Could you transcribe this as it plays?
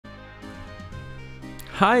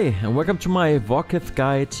Hi, and welcome to my Vorkath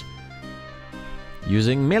guide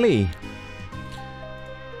using melee.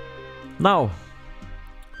 Now,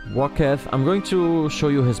 Vorkath, I'm going to show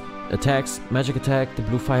you his attacks. Magic attack, the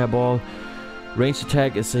blue fireball. Ranged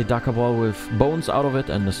attack is a darker ball with bones out of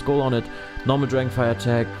it and a skull on it. Normal dragon fire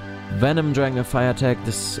attack. Venom dragon fire attack,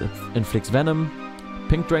 this inflicts venom.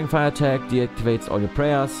 Pink dragon fire attack deactivates all your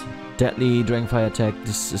prayers. Deadly dragon fire attack,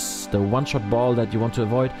 this is the one-shot ball that you want to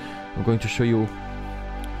avoid. I'm going to show you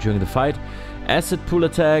during the fight. Acid pool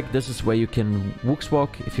attack, this is where you can Woox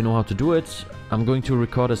walk if you know how to do it. I'm going to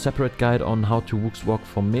record a separate guide on how to Woox walk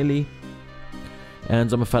for melee. And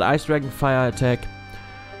Zombified ice dragon fire attack,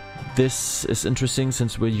 this is interesting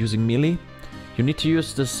since we're using melee. You need to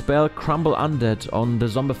use the spell Crumble Undead on the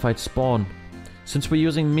zombified spawn. Since we're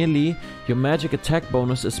using melee, your magic attack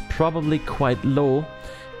bonus is probably quite low.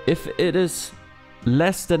 If it is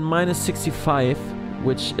less than -65,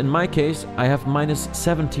 which in my case I have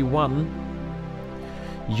 -71,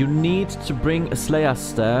 you need to bring a Slayer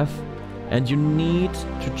Staff and you need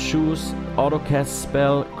to choose autocast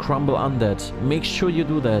spell Crumble Undead. Make sure you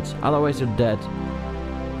do that, otherwise you're dead.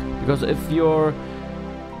 Because if your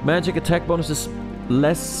magic attack bonus is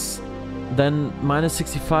less than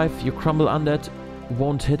 -65, your Crumble Undead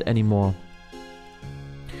won't hit anymore.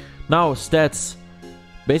 Now, stats.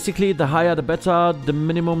 Basically, the higher the better. The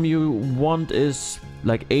minimum you want is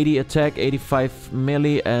like 80 attack, 85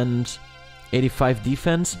 melee and 85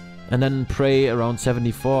 defense. And then pray around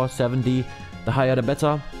 74, 70. The higher the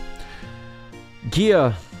better.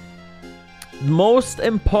 Gear. Most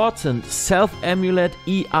important, Self-Amulet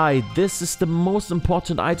EI. This is the most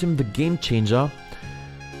important item, the game changer.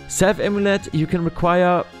 Self-Amulet you can you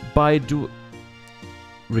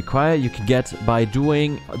can get by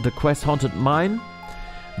doing the quest Haunted Mine.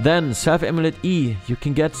 Then Self-Amulet E you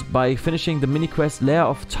can get by finishing the mini quest Lair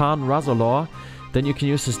of Tarn Razorlaw. Then you can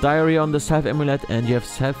use this diary on the Self-Amulet and you have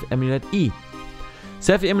Self-Amulet E.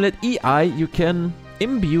 Self-Amulet EI you can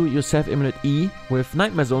imbue your Self-Amulet E with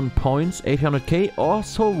Nightmare Zone points, 800k, or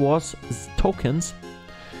Soul Wars tokens.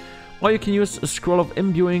 Or you can use a Scroll of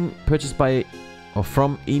Imbuing purchased by or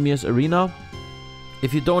from Emir's Arena.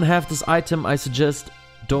 If you don't have this item, I suggest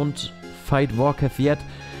don't fight Vorkath yet.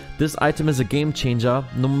 This item is a game changer.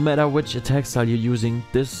 No matter which attack style you're using,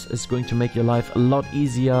 this is going to make your life a lot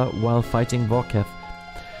easier while fighting Vorkath.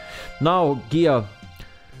 Now, gear,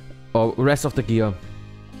 or rest of the gear.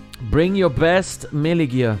 Bring your best melee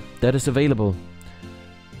gear that is available.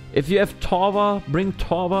 If you have Torva, bring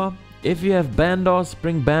Torva. If you have Bandos,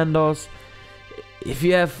 bring Bandos. If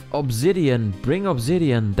you have Obsidian, bring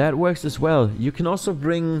Obsidian. That works as well. You can also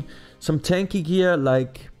bring some tanky gear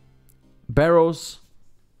like Barrows.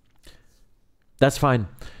 That's fine.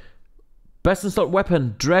 Best installed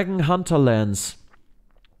weapon, Dragon Hunter Lance.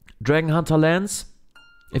 Dragon Hunter Lance.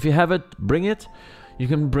 If you have it, bring it. You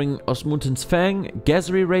can bring Osmunten's Fang,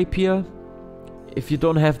 Gazri Rapier. If you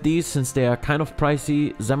don't have these, since they are kind of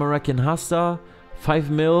pricey, Zamarakian Hasta, 5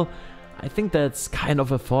 mil. I think that's kind of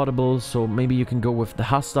affordable, so maybe you can go with the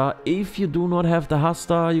Hasta. If you do not have the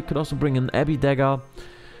Hasta, you could also bring an Abbey Dagger,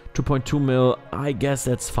 2.2 mil. I guess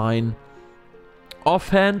that's fine.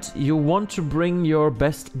 Offhand, you want to bring your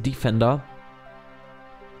best defender.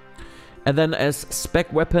 And then as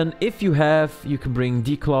spec weapon, if you have, you can bring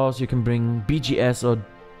D-Claws, you can bring BGS or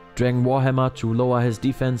Dragon Warhammer to lower his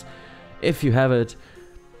defense. If you have it,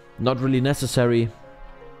 not really necessary.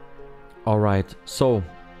 Alright, so,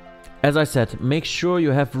 as I said, make sure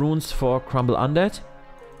you have runes for Crumble Undead.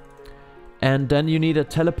 And then you need a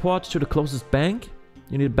teleport to the closest bank.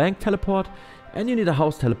 You need a bank teleport, and you need a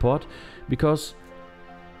house teleport, because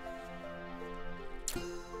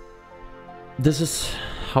this is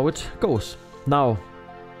how it goes. Now,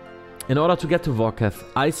 in order to get to Vorkath,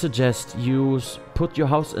 I suggest you put your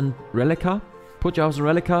house in Relica. Put your house in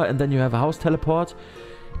Relica and then you have a house teleport.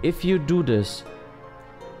 If you do this,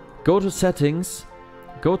 go to settings,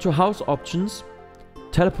 go to house options,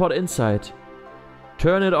 teleport inside.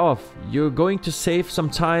 Turn it off. You're going to save some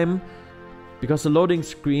time because the loading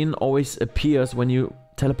screen always appears when you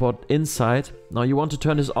teleport inside. Now you want to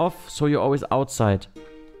turn this off so you're always outside.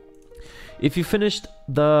 If you finished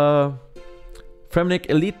the Fremnik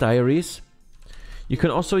Elite Diaries, you can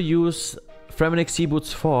also use Fremnik Sea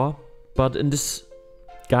Boots 4, but in this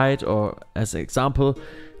guide or as an example,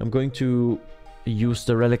 I'm going to use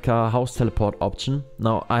the Relica House Teleport option.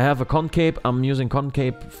 Now I have a Concape, I'm using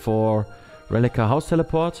Concape for Relica House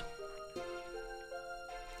Teleport.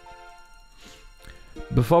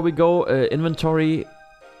 Before we go, inventory,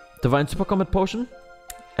 Divine Super Combat Potion,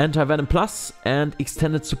 Anti-Venom Plus, and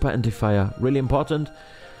Extended Super Anti-Fire. Really important.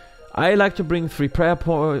 I like to bring 3 prayer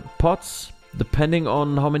pots Depending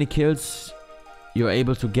on how many kills you're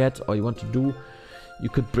able to get or you want to do, you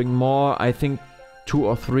could bring more. I think 2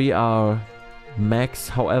 or 3 are max,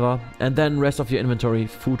 however. And then rest of your inventory,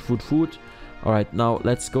 food, food, food. Alright, now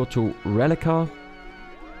let's go to Relica.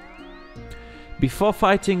 Before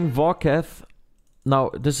fighting Vorkath, now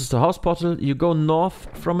this is the house portal, you go north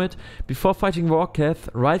from it. Before fighting Vorkath,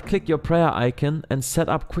 right click your prayer icon and set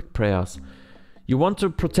up quick prayers. You want to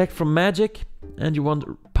protect from magic and you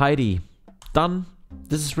want piety. Done.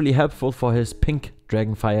 This is really helpful for his pink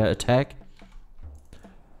dragonfire attack.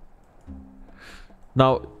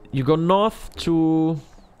 Now you go north to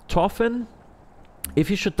Thorfinn. If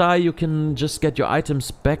you should die, you can just get your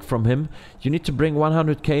items back from him. You need to bring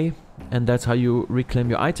 100k and that's how you reclaim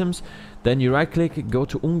your items. Then you right click, go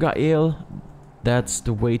to Ungael. That's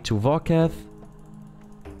the way to Vorkath.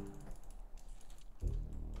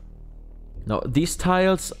 Now these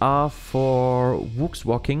tiles are for Wook's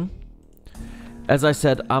walking. As I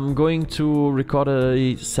said, I'm going to record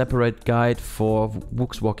a separate guide for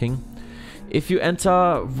Wook's walking. If you enter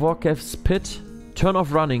Vorkath's pit, turn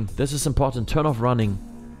off running. This is important. Turn off running.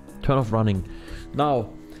 Turn off running. Now,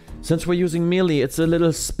 since we're using melee, it's a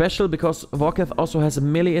little special because Vorkath also has a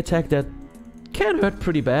melee attack that can hurt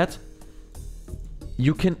pretty bad.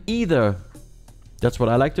 You can either, that's what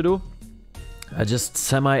I like to do, I just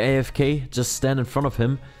semi-AFK, just stand in front of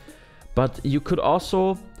him. But you could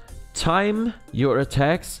also time your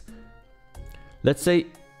attacks. Let's say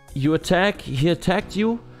you attack, he attacked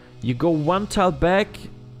you, you go 1 tile back.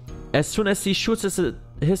 As soon as he shoots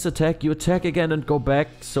his attack, you attack again and go back,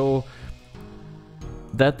 so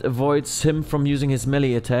that avoids him from using his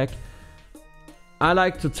melee attack. I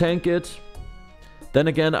like to tank it. Then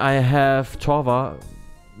again, I have Torva.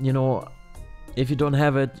 You know, if you don't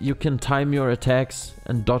have it, you can time your attacks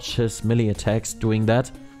and dodge his melee attacks doing that.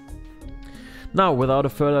 Now, without a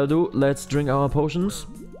further ado, let's drink our potions.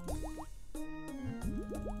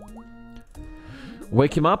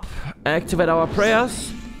 Wake him up, activate our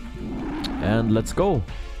prayers, and let's go.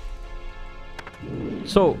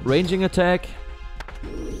 So, ranging attack.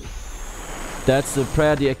 That's the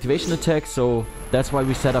prayer deactivation attack, so that's why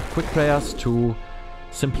we set up quick prayers to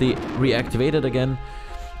simply reactivate it again.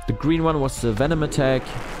 The green one was the venom attack.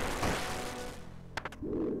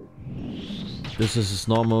 This is his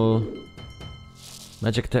normal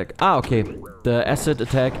magic attack. Ah, okay. The acid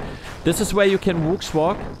attack. This is where you can Wook's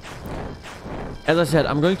walk. As I said,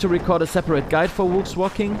 I'm going to record a separate guide for Wook's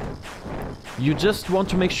walking. You just want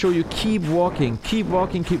to make sure you keep walking. Keep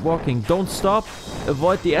walking, keep walking. Don't stop.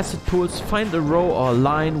 Avoid the acid pools. Find a row or a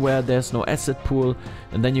line where there's no acid pool.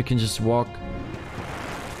 And then you can just walk.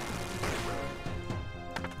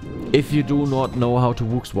 If you do not know how to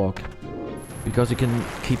Wook's walk. Because you can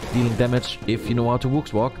keep dealing damage if you know how to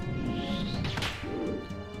Wook's walk.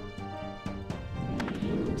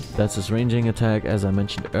 That's his ranging attack, as I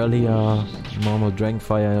mentioned earlier. Normal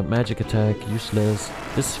Dragonfire, magic attack, useless.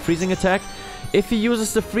 This is freezing attack. If he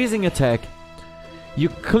uses the freezing attack, you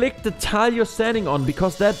click the tile you're standing on,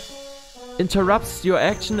 because that interrupts your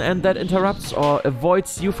action and that interrupts or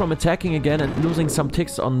avoids you from attacking again and losing some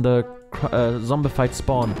ticks on the zombified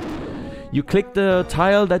spawn. You click the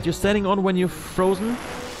tile that you're standing on when you're frozen,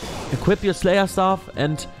 equip your Slayer Staff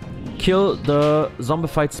and kill the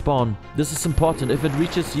zombified spawn. This is important. If it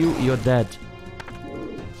reaches you, you're dead.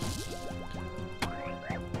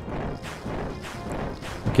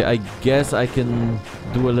 Okay, I guess I can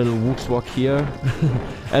do a little Wook's walk here.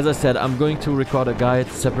 As I said, I'm going to record a guide,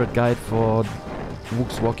 separate guide for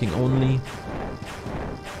Wook's walking only.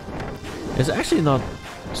 It's actually not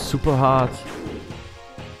super hard.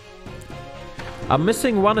 I'm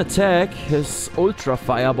missing one attack, his Ultra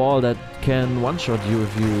Fireball that can one-shot you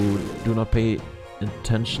if you do not pay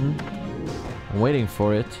attention. I'm waiting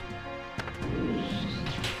for it.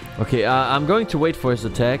 Okay, I'm going to wait for his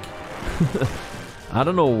attack. I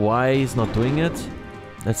don't know why he's not doing it.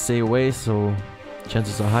 Let's stay away so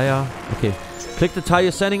chances are higher. Okay, click the tile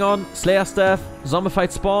you're standing on, Slayer Staff,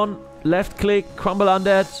 Zombified Spawn, left click, Crumble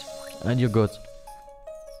Undead, and you're good.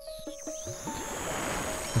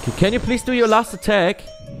 Okay, can you please do your last attack?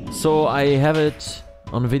 So I have it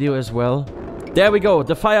on video as well. There we go,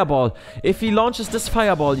 the fireball. If he launches this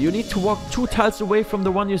fireball, you need to walk 2 tiles away from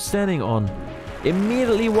the one you're standing on.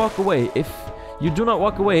 Immediately walk away. If you do not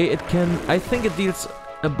walk away, it can... I think it deals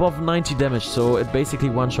above 90 damage, so it basically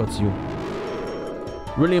one-shots you.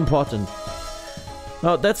 Really important.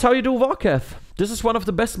 Now, that's how you do Vorkath. This is one of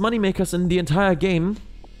the best moneymakers in the entire game.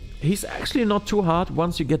 He's actually not too hard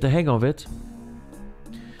once you get the hang of it.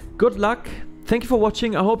 Good luck. Thank you for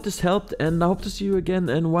watching. I hope this helped, and I hope to see you again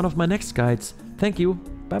in one of my next guides. Thank you.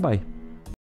 Bye bye.